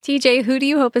TJ, who do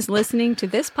you hope is listening to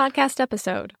this podcast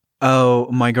episode? Oh,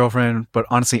 my girlfriend, but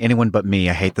honestly, anyone but me.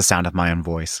 I hate the sound of my own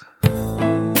voice.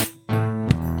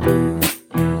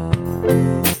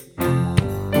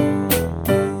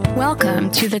 Welcome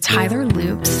to the Tyler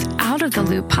Loops Out of the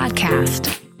Loop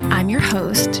podcast. I'm your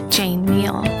host, Jane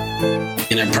Neal.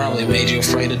 And it probably made you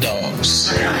afraid of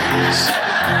dogs.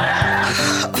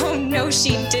 Oh, no,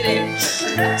 she didn't.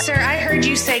 Sir, I heard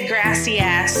you say grassy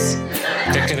ass.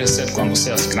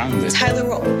 Tyler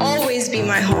will always be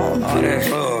my home. Oh,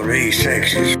 that's all these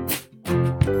sexes.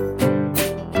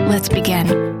 Let's begin.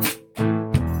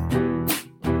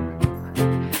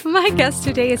 My guest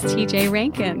today is TJ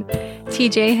Rankin.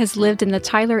 TJ has lived in the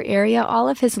Tyler area all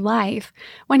of his life.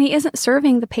 When he isn't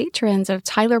serving the patrons of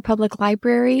Tyler Public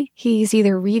Library, he's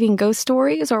either reading ghost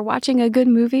stories or watching a good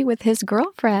movie with his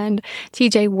girlfriend.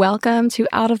 TJ, welcome to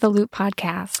Out of the Loop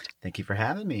podcast. Thank you for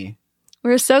having me.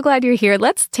 We're so glad you're here.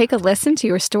 Let's take a listen to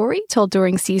your story told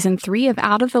during season 3 of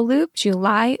Out of the Loop,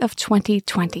 July of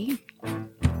 2020.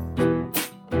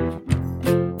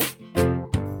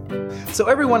 So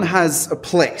everyone has a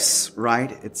place,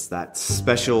 right? It's that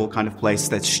special kind of place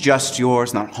that's just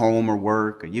yours, not home or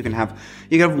work. You can have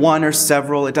one or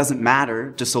several. It doesn't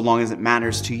matter, just so long as it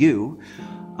matters to you.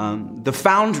 The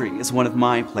Foundry is one of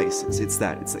my places. It's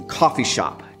a coffee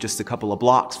shop just a couple of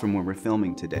blocks from where we're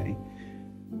filming today.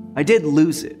 I did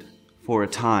lose it for a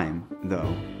time,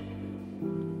 though.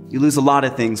 You lose a lot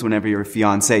of things whenever your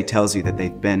fiancé tells you that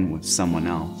they've been with someone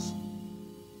else.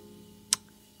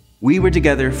 We were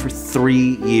together for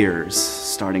 3 years,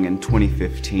 starting in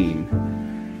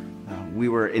 2015. We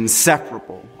were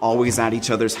inseparable, always at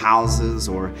each other's houses,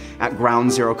 or at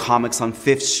Ground Zero Comics on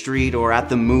 5th Street, or at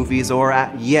the movies, or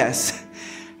at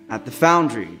the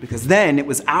Foundry, because then it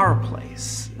was our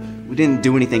place. We didn't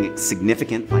do anything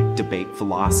significant like debate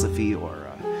philosophy or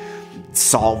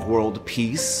solve world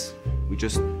peace. We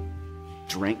just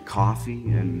drank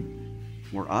coffee and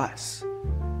were us.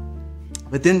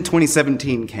 But then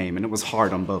 2017 came, and it was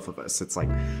hard on both of us. It's like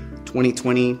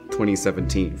 2020,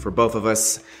 2017, for both of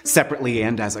us, separately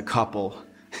and as a couple.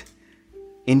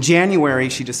 In January,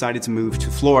 she decided to move to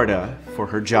Florida for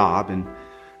her job, and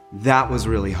that was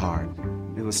really hard.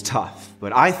 It was tough,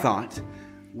 but I thought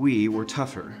we were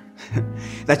tougher.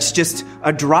 That's just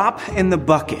a drop in the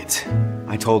bucket,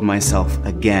 I told myself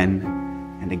again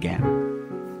and again.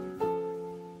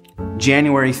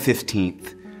 January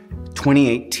 15th,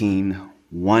 2018,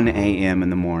 1 a.m. in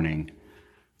the morning,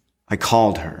 I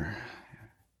called her.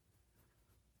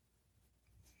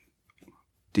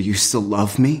 Do you still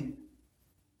love me?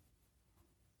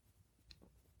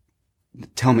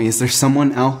 Tell me, is there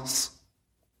someone else?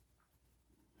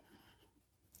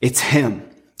 It's him,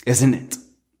 isn't it?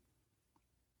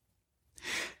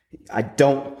 I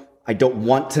don't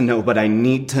want to know, but I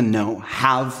need to know.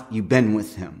 Have you been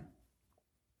with him?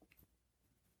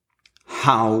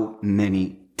 How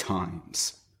many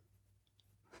times?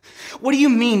 What do you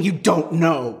mean you don't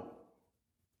know?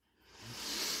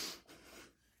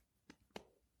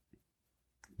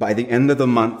 By the end of the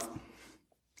month,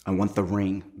 I want the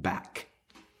ring back.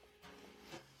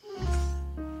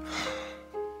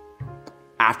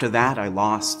 After that, I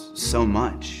lost so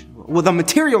much. Well, the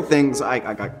material things, I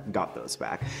got those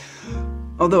back.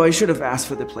 Although I should have asked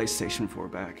for the PlayStation 4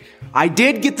 back. I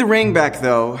did get the ring back,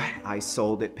 though. I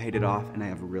sold it, paid it off, and I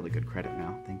have a really good credit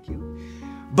now. Thank you.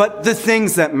 But the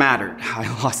things that mattered, I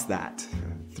lost that.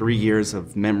 3 years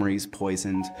of memories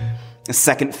poisoned. A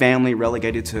second family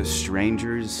relegated to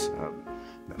strangers.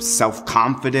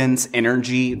 Self-confidence,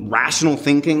 energy, rational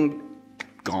thinking,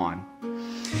 gone.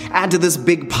 Add to this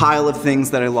big pile of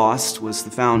things that I lost was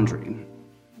the Foundry.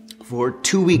 For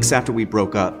 2 weeks after we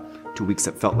broke up, 2 weeks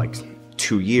that felt like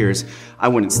 2 years, I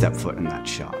wouldn't step foot in that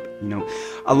shop. You know,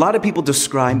 a lot of people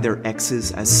describe their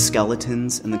exes as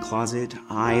skeletons in the closet.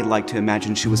 I like to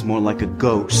imagine she was more like a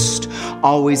ghost,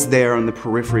 always there on the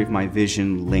periphery of my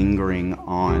vision, lingering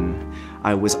on.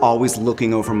 I was always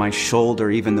looking over my shoulder,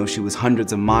 even though she was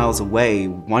hundreds of miles away,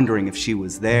 wondering if she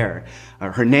was there.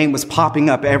 Her name was popping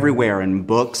up everywhere in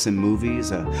books and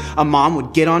movies. A mom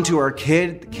would get onto her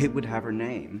kid, the kid would have her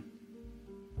name.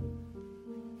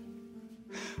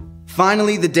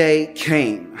 Finally, the day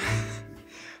came.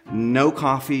 No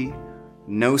coffee,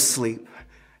 no sleep.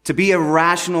 To be a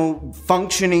rational,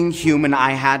 functioning human,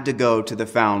 I had to go to the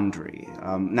Foundry.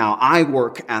 Now, I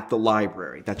work at the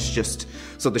library.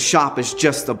 So the shop is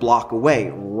just a block away,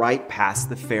 right past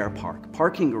the Fair Park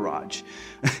parking garage.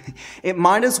 It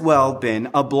might as well been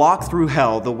a block through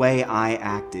hell the way I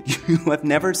acted. You have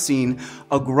never seen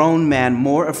a grown man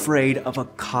more afraid of a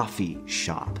coffee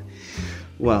shop.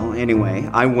 Well, anyway,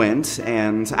 I went,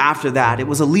 and after that, it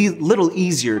was a little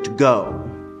easier to go,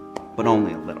 but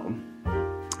only a little.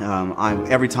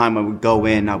 Every time I would go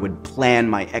in, I would plan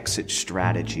my exit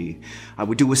strategy. I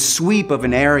would do a sweep of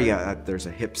an area. There's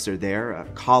a hipster there, a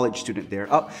college student there.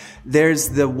 Oh, there's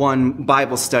the one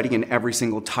Bible study in every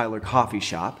single Tyler coffee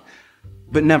shop,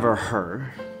 but never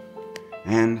her.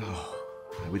 And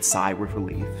I would sigh with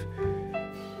relief.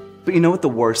 But you know what the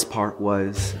worst part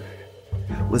was?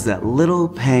 Was that little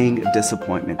pang of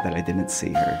disappointment that I didn't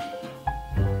see her.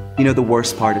 You know, the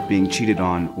worst part of being cheated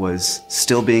on was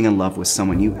still being in love with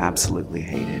someone you absolutely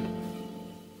hated.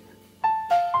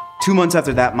 2 months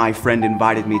after that, my friend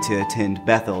invited me to attend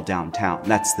Bethel downtown.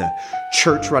 That's the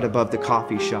church right above the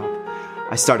coffee shop.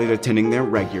 I started attending there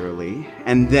regularly,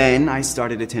 and then I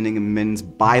started attending a men's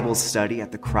Bible study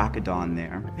at the crack of dawn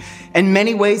there. In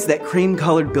many ways, that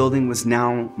cream-colored building was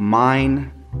now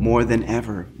mine more than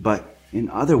ever, but in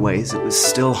other ways, it was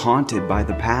still haunted by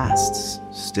the past,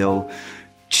 still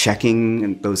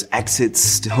checking those exits,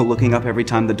 still looking up every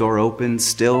time the door opened,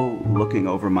 still looking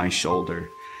over my shoulder.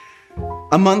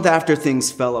 A month after things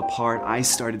fell apart, I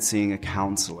started seeing a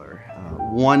counselor.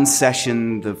 One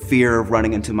session, the fear of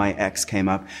running into my ex came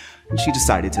up, and she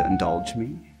decided to indulge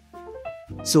me.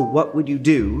 So what would you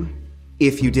do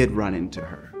if you did run into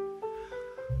her?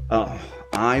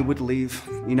 I would leave.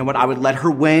 You know what? I would let her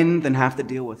win, then have to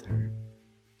deal with her.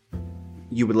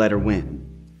 You would let her win.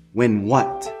 Win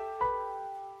what?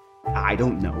 I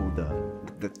don't know,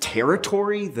 the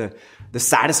territory, the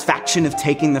satisfaction of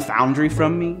taking the Foundry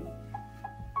from me?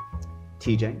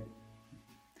 TJ,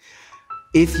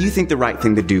 if you think the right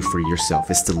thing to do for yourself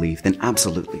is to leave, then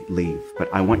absolutely leave. But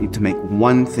I want you to make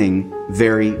one thing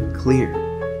very clear.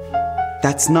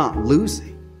 That's not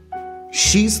losing.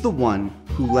 She's the one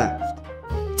who left.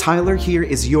 Tyler here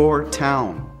is your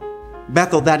town.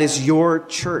 Bethel, that is your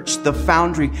church. The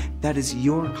Foundry, that is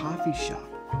your coffee shop.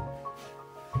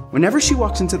 Whenever she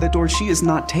walks into the door, she is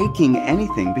not taking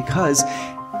anything because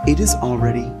it is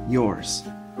already yours.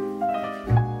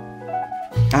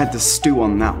 I had to stew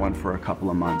on that one for a couple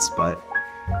of months, but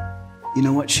you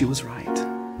know what? She was right.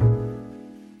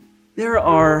 There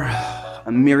are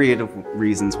a myriad of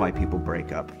reasons why people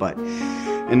break up, but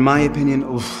in my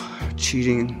opinion,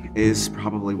 cheating is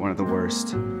probably one of the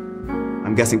worst.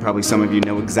 I'm guessing probably some of you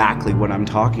know exactly what I'm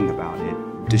talking about.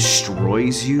 It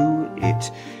destroys you.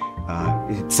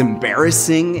 It's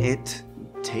embarrassing. It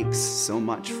takes so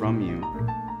much from you.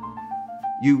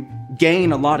 You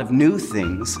gain a lot of new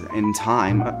things in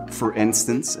time. For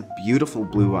instance, a beautiful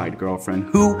blue-eyed girlfriend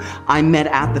who I met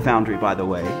at the Foundry, by the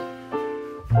way.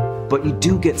 But you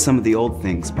do get some of the old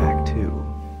things back, too.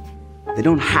 They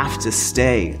don't have to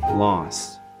stay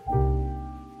lost.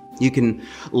 You can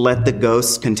let the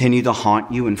ghosts continue to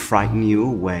haunt you and frighten you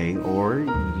away, or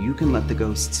you can let the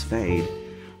ghosts fade.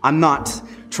 I'm not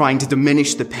trying to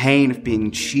diminish the pain of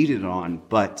being cheated on,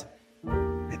 but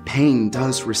that pain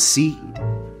does recede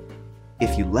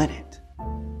if you let it.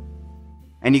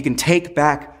 And you can take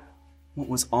back what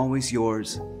was always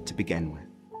yours to begin with.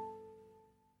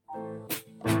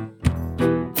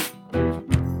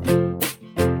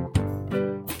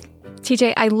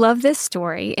 TJ, I love this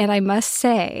story, and I must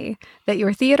say that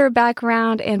your theater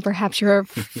background and perhaps your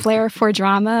flair for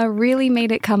drama really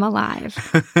made it come alive.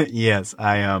 Yes,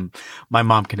 my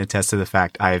mom can attest to the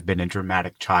fact I have been a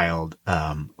dramatic child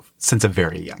since a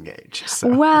very young age. So.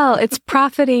 Well, it's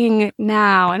profiting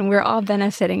now, and we're all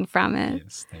benefiting from it.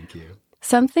 Yes, thank you.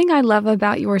 Something I love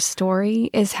about your story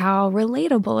is how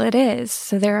relatable it is.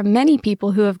 So there are many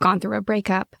people who have gone through a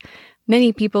breakup,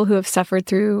 many people who have suffered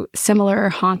through similar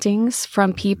hauntings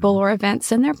from people or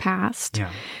events in their past. Yeah.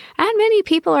 And many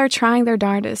people are trying their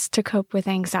darndest to cope with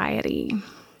anxiety.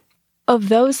 Of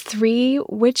those three,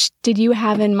 which did you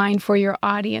have in mind for your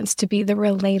audience to be the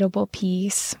relatable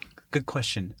piece? Good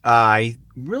question. I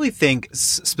really think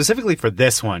specifically for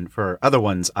this one, for other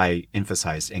ones, I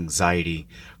emphasized anxiety.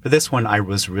 For this one, I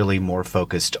was really more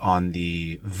focused on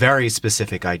the very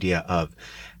specific idea of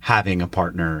having a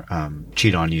partner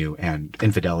cheat on you and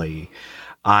infidelity.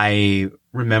 I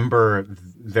remember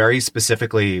very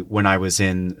specifically when I was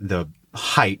in the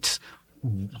height,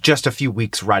 just a few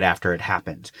weeks right after it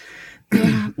happened.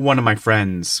 One of my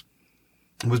friends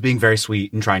was being very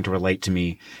sweet and trying to relate to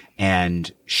me,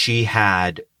 and she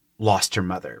had lost her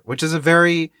mother, which is a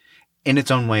very, in its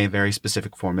own way, a very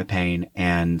specific form of pain,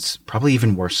 and probably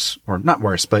even worse, or not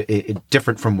worse, but it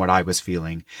different from what I was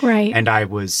feeling. Right. And I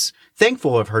was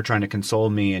thankful of her trying to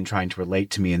console me and trying to relate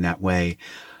to me in that way.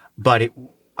 But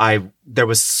there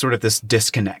was sort of this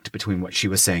disconnect between what she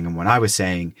was saying and what I was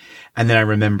saying. And then I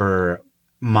remember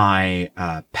my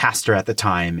pastor at the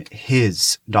time,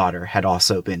 his daughter had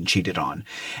also been cheated on.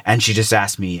 And she just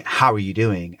asked me, how are you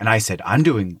doing? And I said, I'm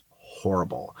doing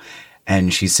horrible.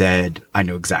 And she said, I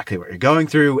know exactly what you're going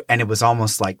through. And it was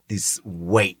almost like this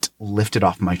weight lifted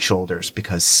off my shoulders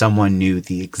because someone knew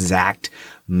the exact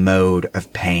mode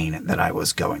of pain that I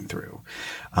was going through.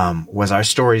 Was our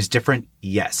stories different?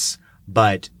 Yes.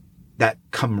 But that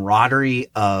camaraderie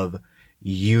of,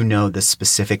 you know, the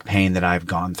specific pain that I've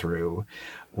gone through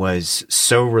was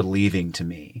so relieving to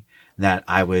me that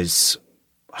I was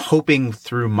hoping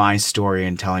through my story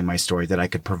and telling my story that I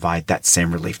could provide that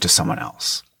same relief to someone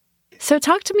else. So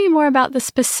talk to me more about the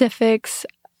specifics.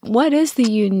 What is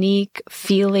the unique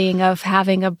feeling of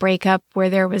having a breakup where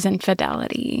there was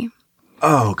infidelity?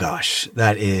 Oh, gosh,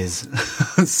 that is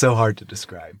so hard to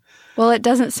describe. Well, it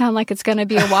doesn't sound like it's going to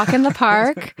be a walk in the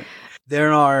park.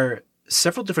 There are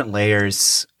several different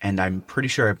layers, and I'm pretty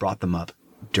sure I brought them up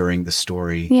during the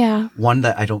story. Yeah. One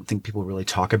that I don't think people really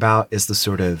talk about is the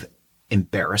sort of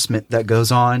embarrassment that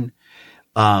goes on.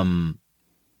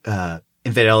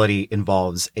 Infidelity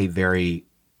involves a very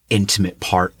intimate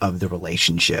part of the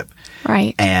relationship.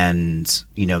 Right. And,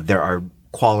 you know, there are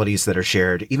qualities that are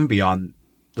shared even beyond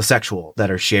the sexual that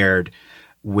are shared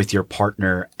with your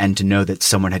partner. And to know that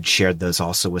someone had shared those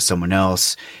also with someone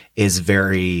else is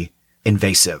very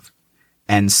invasive.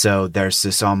 And so there's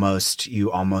this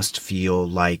you almost feel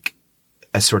like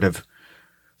a sort of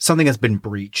something has been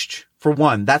breached. For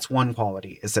one, that's one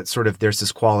quality, is that sort of there's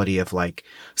this quality of like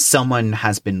someone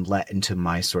has been let into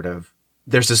my sort of,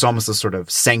 there's this almost a sort of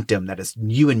sanctum that is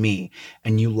you and me,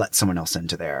 and you let someone else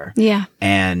into there. Yeah.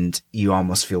 And you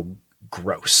almost feel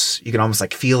gross. You can almost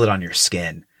like feel it on your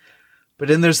skin. But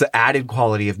then there's the added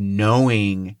quality of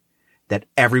knowing that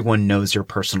everyone knows your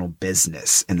personal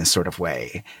business in this sort of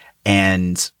way.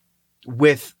 And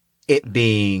with it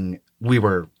being, we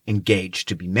were engaged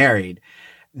to be married,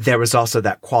 there was also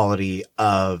that quality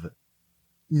of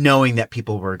knowing that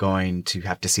people were going to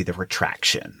have to see the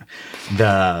retraction,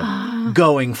 the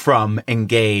going from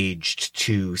engaged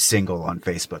to single on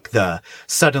Facebook,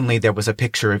 suddenly there was a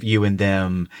picture of you and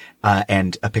them,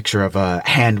 and a picture of a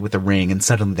hand with a ring, and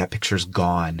suddenly that picture's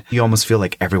gone. You almost feel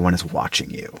like everyone is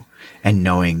watching you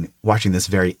and watching this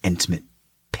very intimate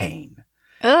pain.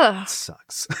 Ugh. It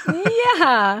sucks.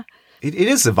 Yeah. It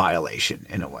is a violation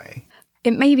in a way.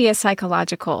 It may be a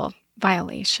psychological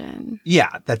violation.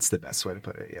 Yeah, that's the best way to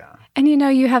put it, yeah. And you know,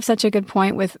 you have such a good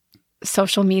point with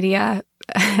social media.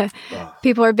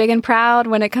 People are big and proud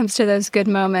when it comes to those good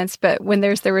moments, but when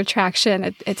there's the retraction,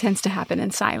 it tends to happen in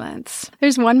silence.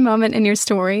 There's one moment in your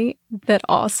story that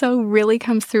also really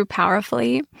comes through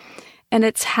powerfully, and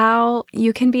it's how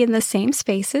you can be in the same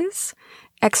spaces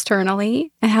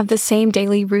externally and have the same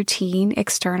daily routine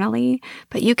externally,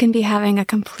 but you can be having a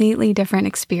completely different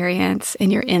experience in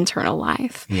your internal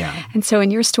life. Yeah. And so in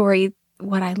your story,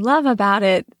 what I love about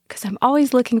it, because I'm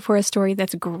always looking for a story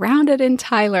that's grounded in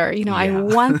Tyler. You know, I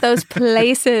want those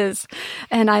places.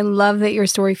 And I love that your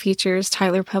story features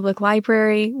Tyler Public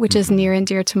Library, which is near and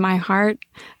dear to my heart.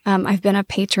 I've been a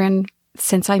patron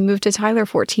since I moved to Tyler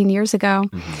 14 years ago.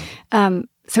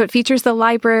 So it features the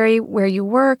library where you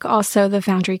work, also the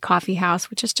Foundry Coffee House,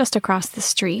 which is just across the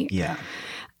street. Yeah.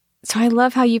 So I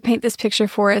love how you paint this picture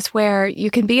for us where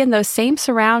you can be in those same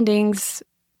surroundings,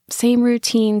 same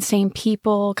routine, same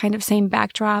people, kind of same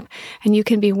backdrop, and you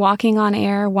can be walking on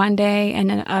air one day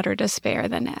and in utter despair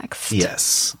the next.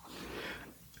 Yes.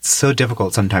 It's so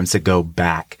difficult sometimes to go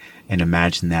back and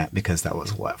imagine that, because that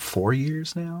was 4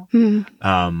 years now?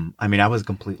 I mean, I was a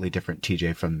completely different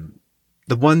TJ from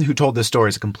the one who told this story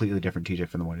is a completely different TJ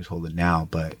from the one who told it now.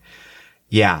 But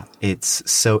yeah, it's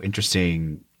so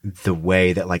interesting the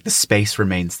way that like the space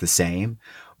remains the same,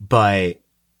 but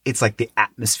it's like the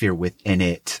atmosphere within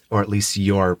it, or at least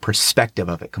your perspective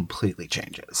of it, completely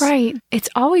changes. Right. It's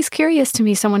always curious to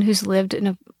me, someone who's lived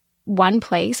in one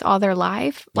place all their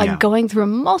life, like going through a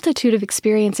multitude of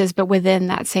experiences, but within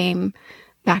that same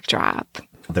backdrop.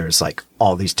 There's like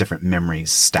all these different memories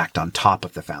stacked on top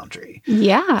of the Foundry.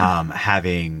 Yeah.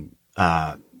 Having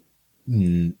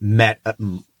met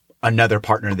another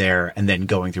partner there and then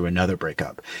going through another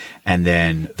breakup. And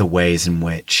then the ways in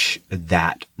which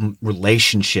that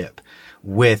relationship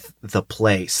with the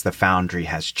place, the Foundry,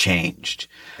 has changed.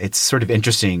 It's sort of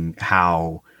interesting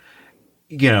how,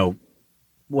 you know,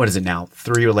 what is it now?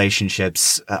 3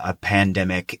 relationships, a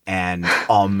pandemic, and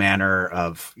all manner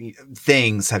of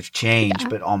things have changed,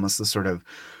 but almost the sort of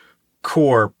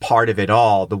core part of it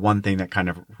all, the one thing that kind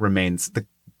of remains,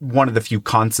 one of the few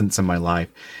constants in my life,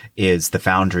 is the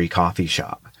Foundry coffee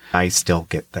shop. I still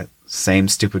get that same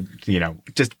stupid,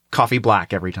 just coffee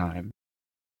black every time.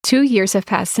 2 years have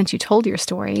passed since you told your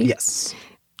story. Yes.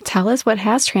 Tell us what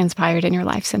has transpired in your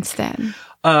life since then.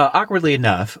 Awkwardly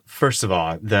enough, first of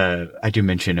all, I do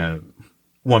mention a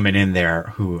woman in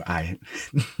there who I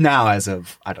now, as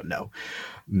of, I don't know,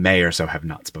 May or so, have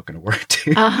not spoken a word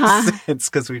to since,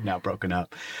 because we've now broken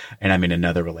up and I'm in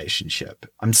another relationship.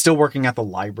 I'm still working at the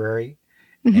library,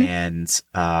 and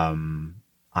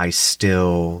I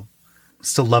still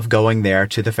love going there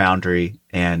to the Foundry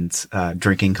and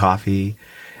drinking coffee,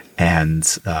 and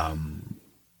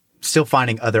still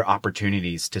finding other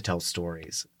opportunities to tell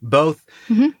stories, both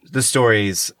the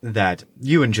stories that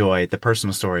you enjoy, the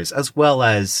personal stories, as well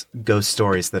as ghost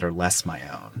stories that are less my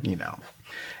own. You know,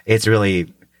 it's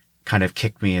really kind of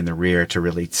kicked me in the rear to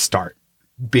really start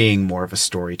being more of a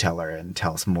storyteller and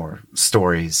tell some more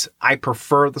stories. I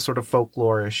prefer the sort of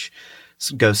folklore-ish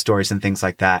ghost stories and things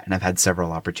like that, and I've had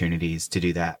several opportunities to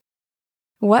do that.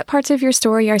 What parts of your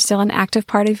story are still an active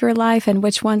part of your life, and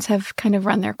which ones have kind of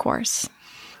run their course?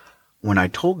 When I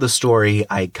told the story,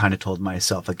 I kind of told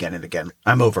myself again and again,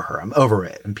 I'm over her. I'm over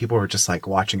it. And people were just like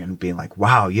watching it and being like,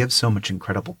 wow, you have so much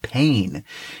incredible pain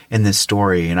in this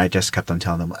story. And I just kept on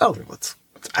telling them, oh, let's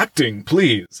acting,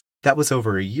 please. That was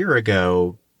over a year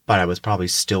ago, but I was probably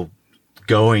still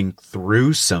going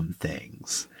through some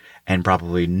things and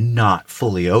probably not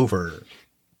fully over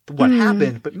what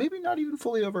happened, but maybe not even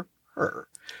fully over her.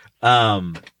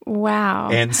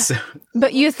 Wow. And so,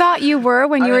 but you thought you were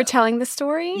when you were telling the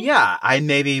story? Yeah. I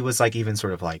maybe was like even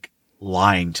sort of like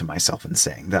lying to myself and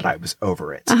saying that I was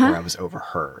over it or I was over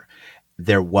her.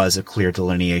 There was a clear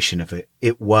delineation of it.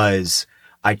 It was,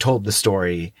 I told the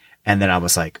story and then I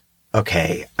was like,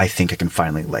 okay, I think I can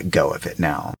finally let go of it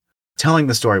now. Telling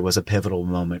the story was a pivotal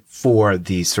moment for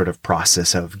the sort of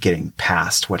process of getting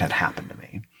past what had happened to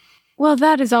me. Well,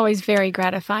 that is always very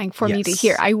gratifying for me to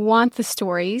hear. I want the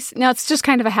stories. Now, it's just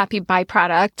kind of a happy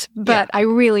byproduct, but I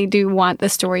really do want the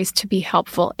stories to be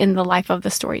helpful in the life of the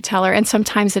storyteller. And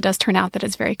sometimes it does turn out that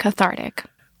it's very cathartic.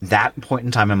 That point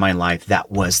in time in my life,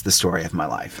 that was the story of my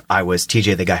life. I was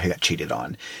TJ, the guy who got cheated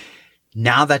on.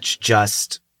 Now that's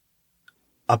just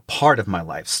a part of my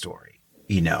life story.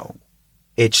 You know,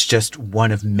 it's just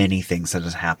one of many things that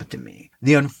has happened to me.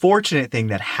 The unfortunate thing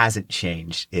that hasn't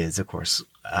changed is, of course,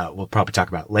 we'll probably talk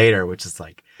about later, which is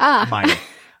like my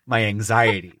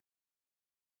anxiety.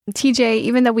 TJ,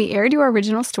 even though we aired your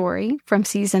original story from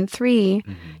season 3,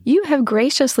 you have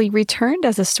graciously returned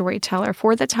as a storyteller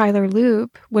for the Tyler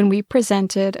Loop when we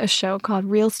presented a show called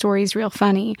Real Stories, Real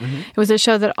Funny. It was a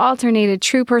show that alternated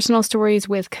true personal stories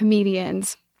with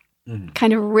comedians,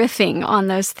 kind of riffing on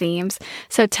those themes.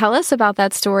 So tell us about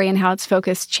that story and how its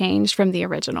focus changed from the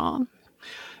original.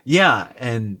 Yeah,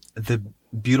 and the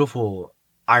beautiful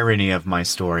irony of my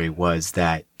story was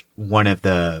that one of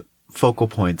the focal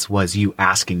points was you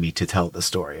asking me to tell the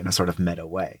story in a sort of meta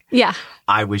way. Yeah.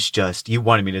 You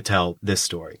wanted me to tell this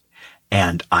story,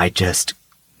 and I just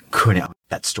couldn't.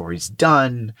 That story's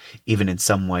done. Even in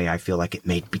some way, I feel like it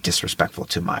may be disrespectful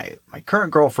to my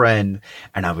current girlfriend,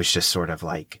 and I was just sort of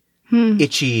like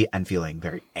itchy and feeling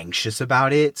very anxious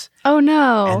about it. Oh,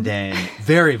 no. And then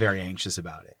very, very anxious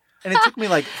about it. And it took me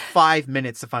like 5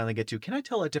 minutes to finally get to, can I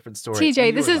tell a different story?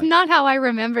 TJ, this is not how I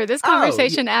remember this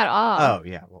conversation at all. Oh,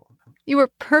 yeah. Well, you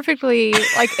were perfectly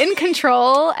like in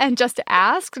control and just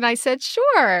asked. And I said,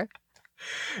 sure.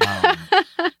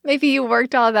 Maybe you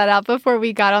worked all that out before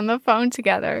we got on the phone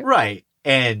together. Right.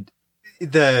 And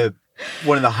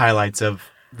one of the highlights of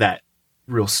that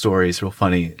Real Stories, Real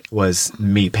Funny was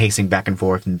me pacing back and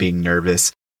forth and being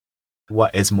nervous.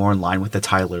 What is more in line with the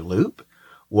Tyler Loop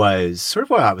was sort of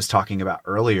what I was talking about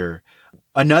earlier,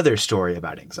 another story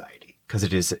about anxiety, because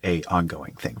it is a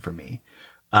ongoing thing for me.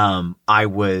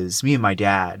 Me and my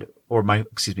dad, my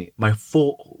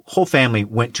whole family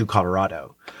went to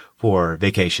Colorado for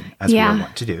vacation, as we were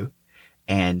wont to do.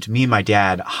 And me and my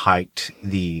dad hiked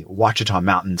the Ouachita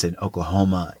Mountains in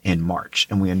Oklahoma in March,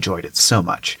 and we enjoyed it so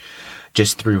much.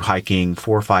 Just through hiking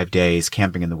 4 or 5 days,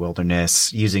 camping in the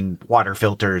wilderness, using water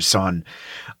filters on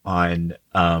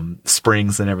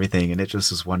springs and everything. And it just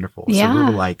was wonderful. Yeah. So we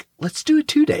were like, let's do a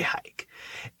 2-day hike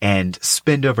and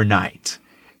spend overnight.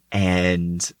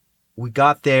 And we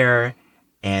got there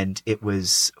and it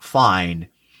was fine.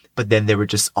 But then there were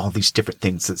just all these different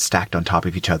things that stacked on top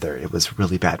of each other. It was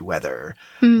really bad weather.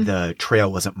 The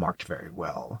trail wasn't marked very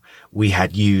well. We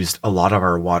had used a lot of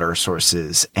our water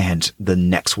sources, and the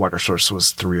next water source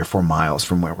was 3 or 4 miles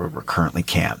from where we were currently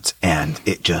camped. And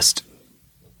it just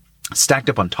stacked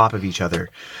up on top of each other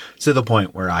to the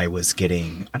point where I was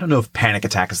getting, I don't know if panic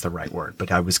attack is the right word,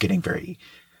 but I was getting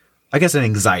I guess an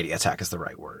anxiety attack is the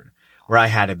right word, where I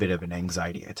had a bit of an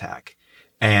anxiety attack.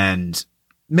 And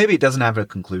maybe it doesn't have a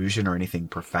conclusion or anything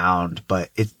profound,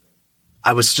 but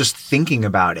I was just thinking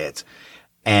about it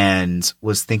and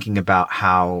was thinking about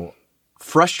how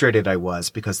frustrated I was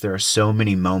because there are so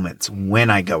many moments when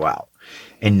I go out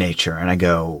in nature and I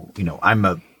go, I'm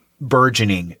a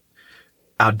burgeoning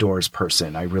outdoors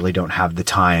person. I really don't have the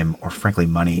time or frankly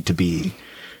money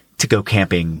to go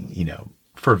camping,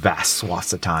 for vast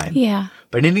swaths of time. Yeah.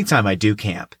 But anytime I do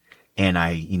camp and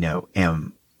I,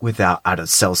 am out of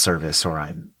cell service or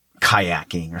I'm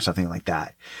kayaking or something like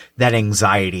that, that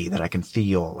anxiety that I can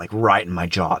feel like right in my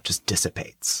jaw just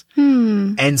dissipates.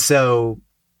 And so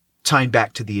tying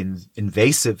back to the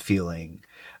invasive feeling,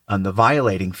 the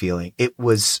violating feeling, it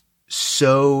was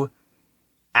so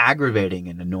aggravating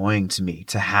and annoying to me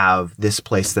to have this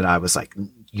place that I was like,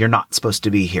 you're not supposed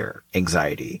to be here,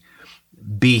 anxiety.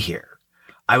 Be here.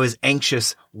 I was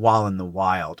anxious while in the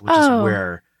wild, which is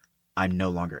where I'm no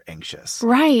longer anxious.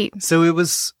 Right. So it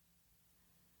was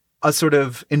a sort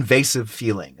of invasive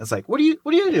feeling. It's like, what are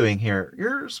you doing here?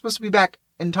 You're supposed to be back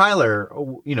in Tyler,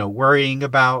 worrying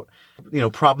about,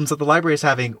 problems that the library is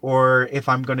having, or if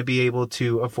I'm going to be able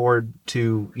to afford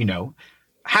to,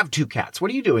 have 2 cats.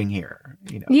 What are you doing here?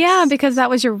 Yeah, because that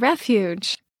was your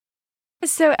refuge.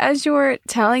 So as you're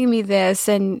telling me this,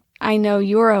 and I know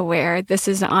you're aware this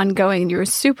is ongoing, you're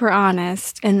super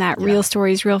honest in that Real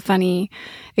Stories, Real Funny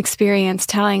experience,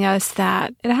 telling us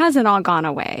that it hasn't all gone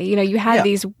away. You had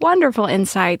these wonderful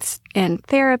insights in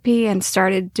therapy and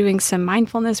started doing some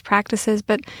mindfulness practices,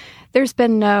 but there's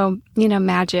been no,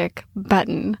 magic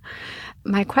button.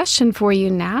 My question for you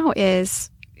now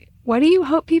is, what do you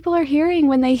hope people are hearing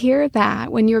when they hear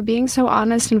that, when you're being so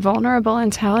honest and vulnerable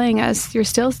and telling us you're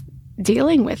still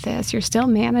dealing with this, you're still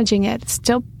managing it, it's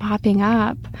still popping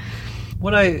up?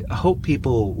 What I hope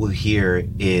people will hear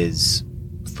is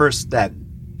first that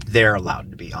they're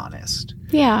allowed to be honest.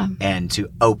 Yeah. And to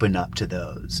open up to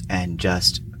those and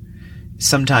just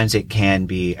sometimes it can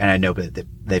be, and I know that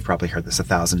they've probably heard this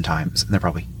 1,000 times and they're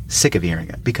probably sick of hearing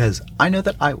it because I know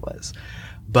that I was,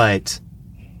 but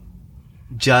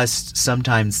just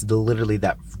sometimes literally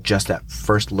that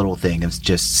first little thing is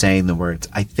just saying the words,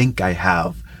 I think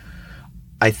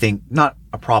not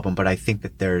a problem, but I think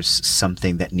that there's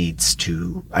something that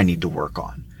I need to work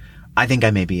on. I think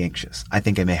I may be anxious. I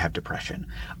think I may have depression.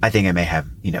 I think I may have,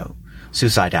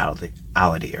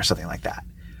 suicidality or something like that.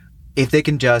 If they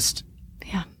can just,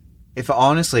 if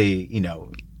honestly,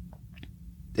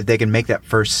 if they can make that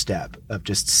first step of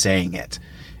just saying it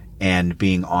and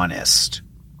being honest,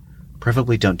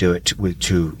 preferably don't do it to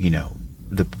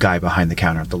the guy behind the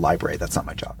counter at the library. That's not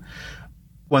my job.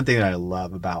 One thing that I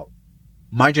love about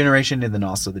my generation and then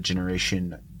also the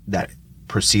generation that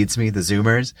precedes me, the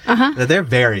Zoomers, that they're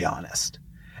very honest.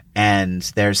 And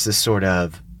there's this sort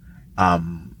of,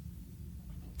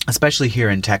 especially here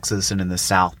in Texas and in the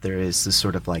South, there is this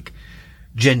sort of like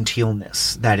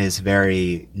genteelness that is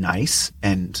very nice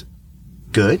and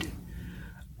good.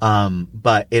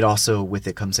 But it also, with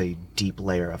it comes a deep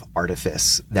layer of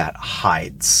artifice that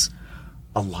hides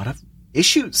a lot of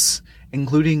issues,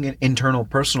 including internal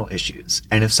personal issues.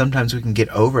 And if sometimes we can get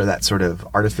over that sort of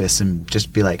artifice and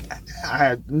just be like,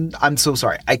 I'm so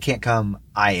sorry, I can't come,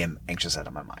 I am anxious out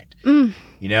of my mind, and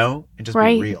just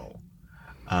be real.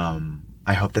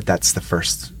 I hope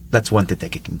that's one thing they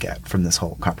can get from this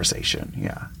whole conversation.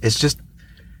 Yeah. It's just,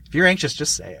 if you're anxious,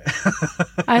 just say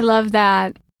it. I love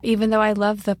that. Even though I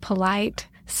love the polite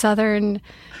Southern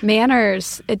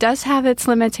manners, it does have its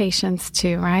limitations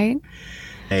too, right?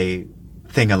 A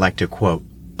thing I like to quote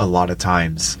a lot of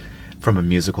times from a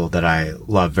musical that I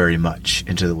love very much,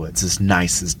 Into the Woods, is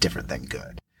nice is different than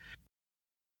good.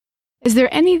 Is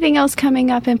there anything else coming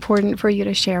up important for you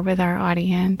to share with our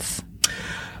audience?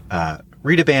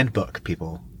 Read a banned book,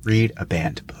 people. Read a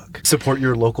banned book. Support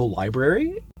your local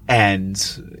library and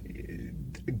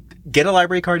get a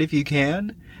library card if you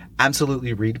can.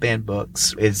 Absolutely read banned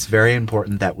books. It's very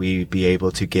important that we be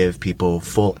able to give people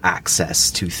full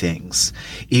access to things,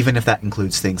 even if that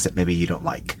includes things that maybe you don't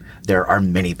like. There are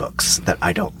many books that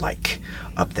I don't like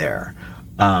up there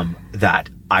that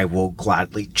I will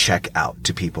gladly check out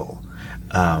to people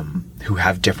who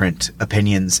have different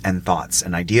opinions and thoughts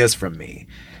and ideas from me.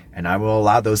 And I will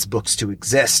allow those books to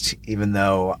exist, even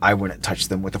though I wouldn't touch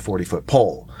them with a 40-foot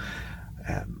pole.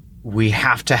 We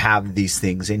have to have these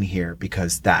things in here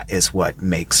because that is what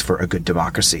makes for a good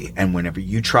democracy. And whenever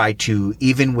you try to,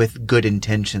 even with good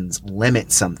intentions,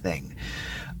 limit something,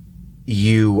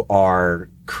 you are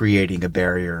creating a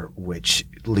barrier which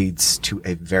leads to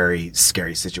a very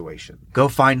scary situation. Go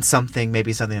find something,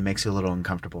 maybe something that makes you a little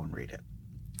uncomfortable, and read it.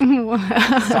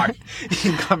 Sorry,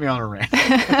 you got me on a rant.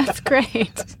 That's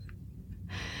great.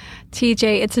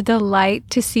 TJ, it's a delight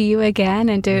to see you again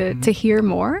and to hear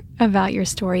more about your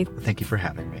story. Thank you for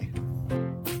having me.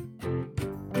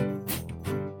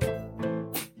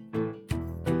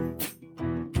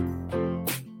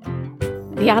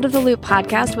 The Out of the Loop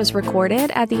podcast was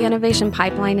recorded at the Innovation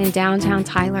Pipeline in downtown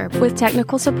Tyler with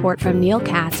technical support from Neil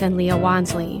Katz and Leah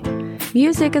Wansley.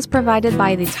 Music is provided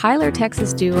by the Tyler,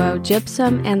 Texas duo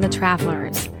Gypsum and the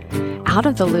Travelers. Out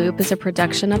of the Loop is a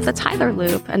production of the Tyler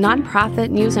Loop, a nonprofit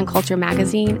news and culture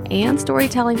magazine and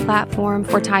storytelling platform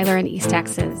for Tyler and East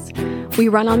Texas. We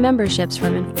run on memberships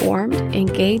from informed,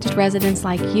 engaged residents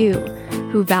like you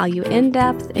who value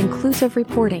in-depth, inclusive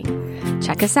reporting.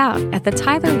 Check us out at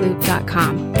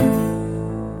thetylerloop.com.